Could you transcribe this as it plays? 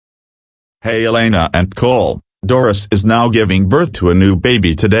Hey Elena and Cole, Doris is now giving birth to a new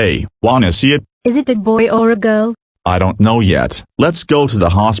baby today. Wanna see it? Is it a boy or a girl? I don't know yet. Let's go to the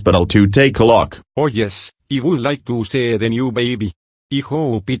hospital to take a look. Oh yes, I would like to see the new baby. I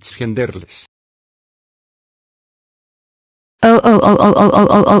hope it's genderless. Oh,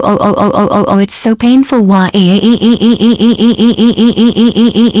 it's so painful. Why?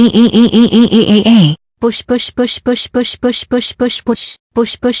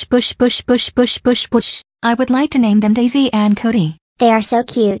 Push. I would like to name them Daisy and Cody. They are so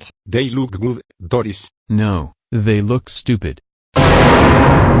cute. They look good, Doris. No, they look stupid.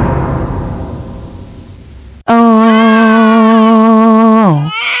 Oh,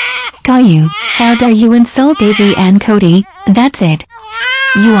 Caillou, how dare you insult Daisy and Cody? That's it.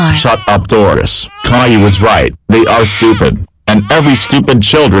 You are. Shut up, Doris. Caillou was right. They are stupid. And every stupid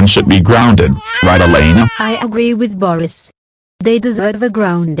children should be grounded. Right, Elena? I agree with Boris. They deserve a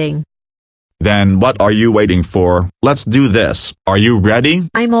grounding. Then what are you waiting for? Let's do this. Are you ready?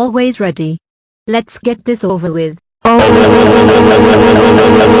 I'm always ready. Let's get this over with.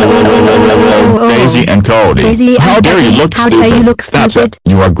 Daisy and Cody. Daisy and how dare Cody. you look How stupid? dare you look That's it. stupid?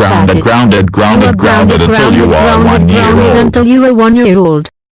 You are grounded, That's it. grounded until you are 1 year Grounded old. until you are 1 year old.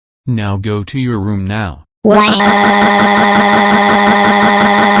 Now go to your room now.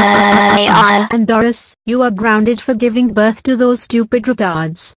 And Doris, you are grounded for giving birth to those stupid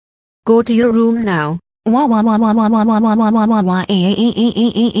retards. Go to your room now. And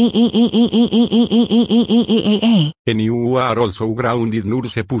you are also grounded,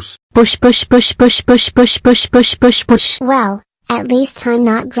 Nurse Puss. Push. Well, at least I'm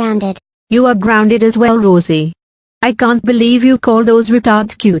not grounded. You are grounded as well, Rosie. I can't believe you call those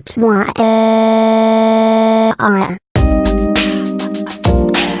retards cute.